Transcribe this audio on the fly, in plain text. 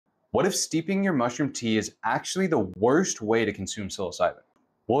What if steeping your mushroom tea is actually the worst way to consume psilocybin?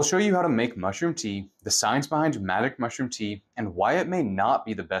 We'll show you how to make mushroom tea, the science behind magic mushroom tea, and why it may not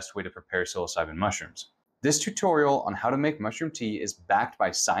be the best way to prepare psilocybin mushrooms. This tutorial on how to make mushroom tea is backed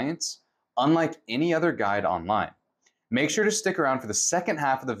by science, unlike any other guide online. Make sure to stick around for the second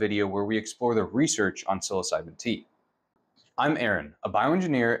half of the video where we explore the research on psilocybin tea. I'm Aaron, a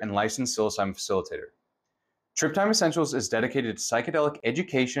bioengineer and licensed psilocybin facilitator. Triptime Essentials is dedicated to psychedelic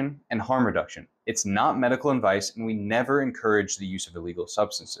education and harm reduction. It's not medical advice, and we never encourage the use of illegal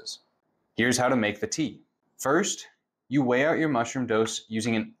substances. Here's how to make the tea. First, you weigh out your mushroom dose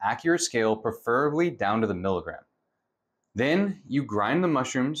using an accurate scale, preferably down to the milligram. Then you grind the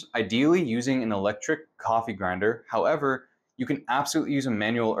mushrooms, ideally using an electric coffee grinder. However, you can absolutely use a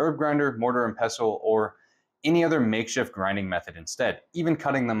manual herb grinder, mortar and pestle, or any other makeshift grinding method instead. Even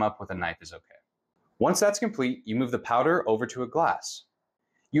cutting them up with a knife is okay. Once that's complete, you move the powder over to a glass.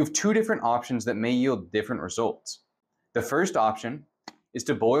 You have two different options that may yield different results. The first option is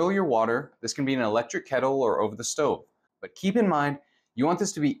to boil your water. This can be an electric kettle or over the stove. But keep in mind, you want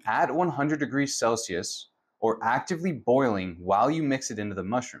this to be at 100 degrees Celsius or actively boiling while you mix it into the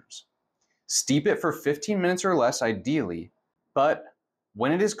mushrooms. Steep it for 15 minutes or less ideally, but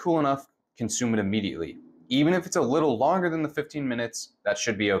when it is cool enough, consume it immediately. Even if it's a little longer than the 15 minutes, that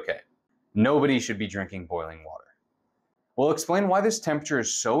should be okay. Nobody should be drinking boiling water. We'll explain why this temperature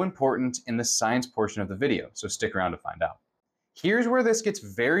is so important in the science portion of the video, so stick around to find out. Here's where this gets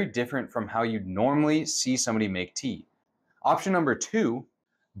very different from how you'd normally see somebody make tea. Option number 2,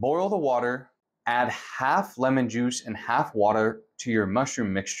 boil the water, add half lemon juice and half water to your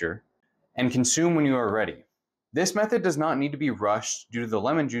mushroom mixture, and consume when you are ready. This method does not need to be rushed due to the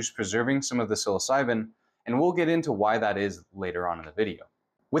lemon juice preserving some of the psilocybin, and we'll get into why that is later on in the video.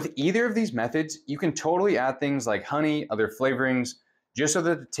 With either of these methods, you can totally add things like honey, other flavorings, just so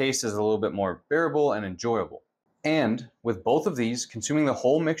that the taste is a little bit more bearable and enjoyable. And with both of these, consuming the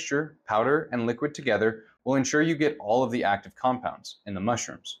whole mixture, powder and liquid together, will ensure you get all of the active compounds in the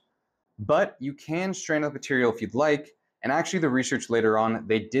mushrooms. But you can strain out the material if you'd like, and actually the research later on,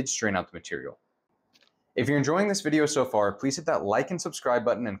 they did strain out the material. If you're enjoying this video so far, please hit that like and subscribe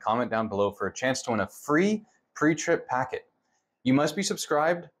button and comment down below for a chance to win a free pre-trip packet. You must be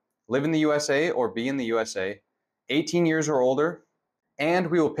subscribed, live in the USA or be in the USA, 18 years or older, and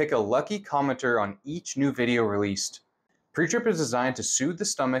we will pick a lucky commenter on each new video released. Pre-trip is designed to soothe the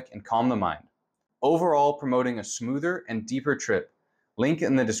stomach and calm the mind, overall promoting a smoother and deeper trip. Link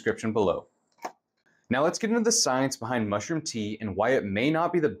in the description below. Now let's get into the science behind mushroom tea and why it may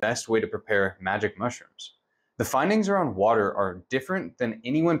not be the best way to prepare magic mushrooms. The findings around water are different than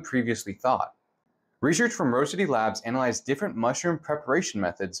anyone previously thought. Research from Rose City Labs analyzed different mushroom preparation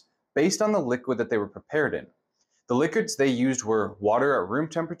methods based on the liquid that they were prepared in. The liquids they used were water at room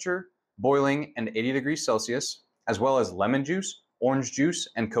temperature, boiling, and 80 degrees Celsius, as well as lemon juice, orange juice,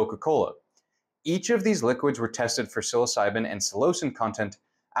 and Coca-Cola. Each of these liquids were tested for psilocybin and psilocin content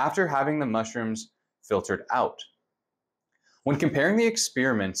after having the mushrooms filtered out. When comparing the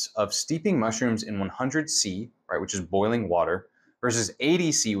experiments of steeping mushrooms in 100 C, right, which is boiling water, versus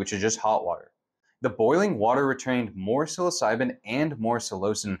 80 C, which is just hot water, the boiling water retained more psilocybin and more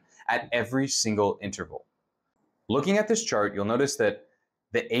psilocin at every single interval. Looking at this chart, you'll notice that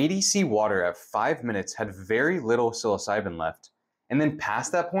the 80 C water at 5 minutes had very little psilocybin left, and then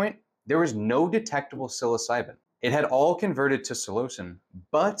past that point, there was no detectable psilocybin. It had all converted to psilocin,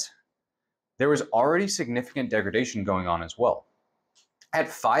 but there was already significant degradation going on as well. At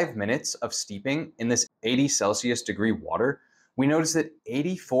 5 minutes of steeping in this 80 Celsius degree water, we noticed that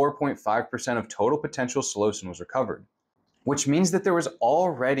 84.5% of total potential psilocin was recovered, which means that there was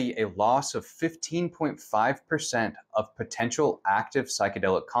already a loss of 15.5% of potential active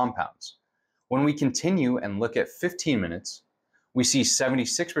psychedelic compounds. When we continue and look at 15 minutes, we see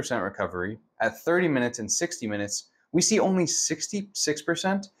 76% recovery. At 30 minutes and 60 minutes, we see only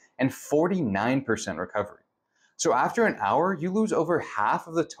 66% and 49% recovery. So after an hour, you lose over half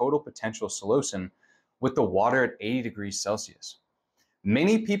of the total potential psilocin with the water at 80 degrees Celsius.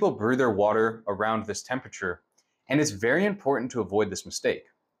 Many people brew their water around this temperature, and it's very important to avoid this mistake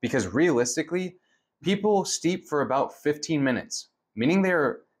because realistically, people steep for about 15 minutes, meaning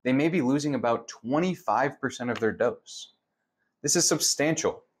they may be losing about 25% of their dose. This is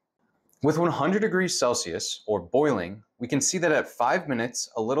substantial. With 100 degrees Celsius, or boiling, we can see that at 5 minutes,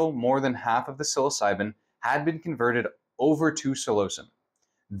 a little more than half of the psilocybin had been converted over to psilocin,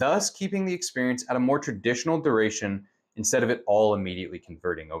 thus keeping the experience at a more traditional duration instead of it all immediately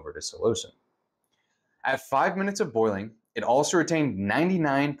converting over to psilocin. At 5 minutes of boiling, it also retained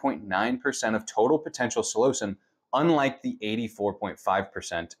 99.9% of total potential psilocin unlike the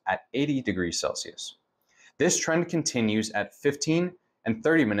 84.5% at 80 degrees Celsius. This trend continues at 15 and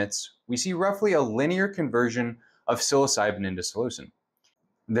 30 minutes. We see roughly a linear conversion of psilocybin into psilocin.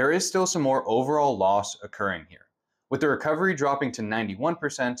 There is still some more overall loss occurring here, with the recovery dropping to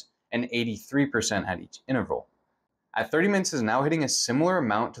 91% and 83% at each interval. At 30 minutes is now hitting a similar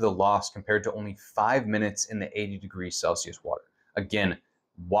amount to the loss compared to only 5 minutes in the 80 degrees Celsius water. Again,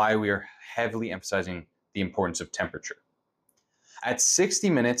 why we are heavily emphasizing the importance of temperature. At 60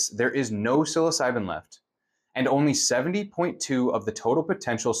 minutes, there is no psilocybin left, and only 70.2 of the total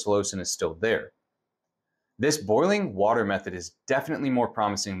potential psilocin is still there. This boiling water method is definitely more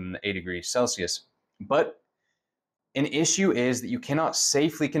promising than the 80 degrees Celsius, but an issue is that you cannot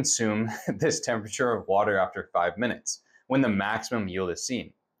safely consume this temperature of water after 5 minutes, when the maximum yield is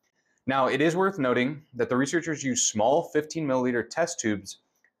seen. Now, it is worth noting that the researchers used small 15 milliliter test tubes,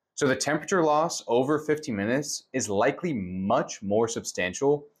 so the temperature loss over 15 minutes is likely much more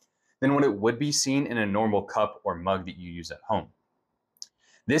substantial than what it would be seen in a normal cup or mug that you use at home.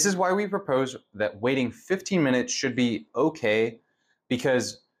 This is why we propose that waiting 15 minutes should be okay,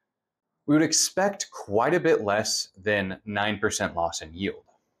 because we would expect quite a bit less than 9% loss in yield.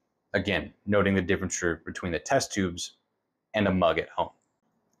 Again, noting the difference between the test tubes and a mug at home.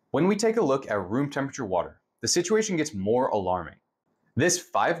 When we take a look at room temperature water, the situation gets more alarming. This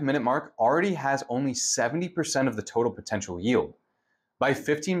 5-minute mark already has only 70% of the total potential yield. By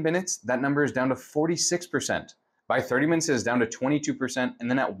 15 minutes, that number is down to 46%. By 30 minutes, it is down to 22%. And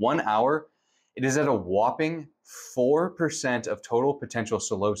then at 1 hour, it is at a whopping 4% of total potential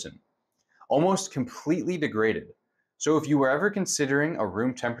psilocin, almost completely degraded. So if you were ever considering a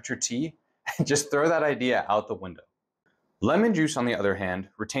room temperature tea, just throw that idea out the window. Lemon juice, on the other hand,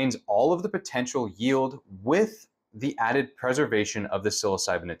 retains all of the potential yield with the added preservation of the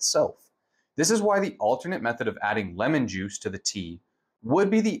psilocybin itself. This is why the alternate method of adding lemon juice to the tea would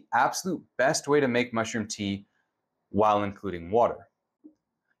be the absolute best way to make mushroom tea while including water.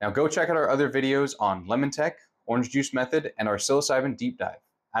 Now go check out our other videos on lemon tech, orange juice method, and our psilocybin deep dive.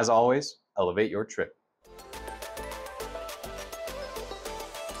 As always, elevate your trip.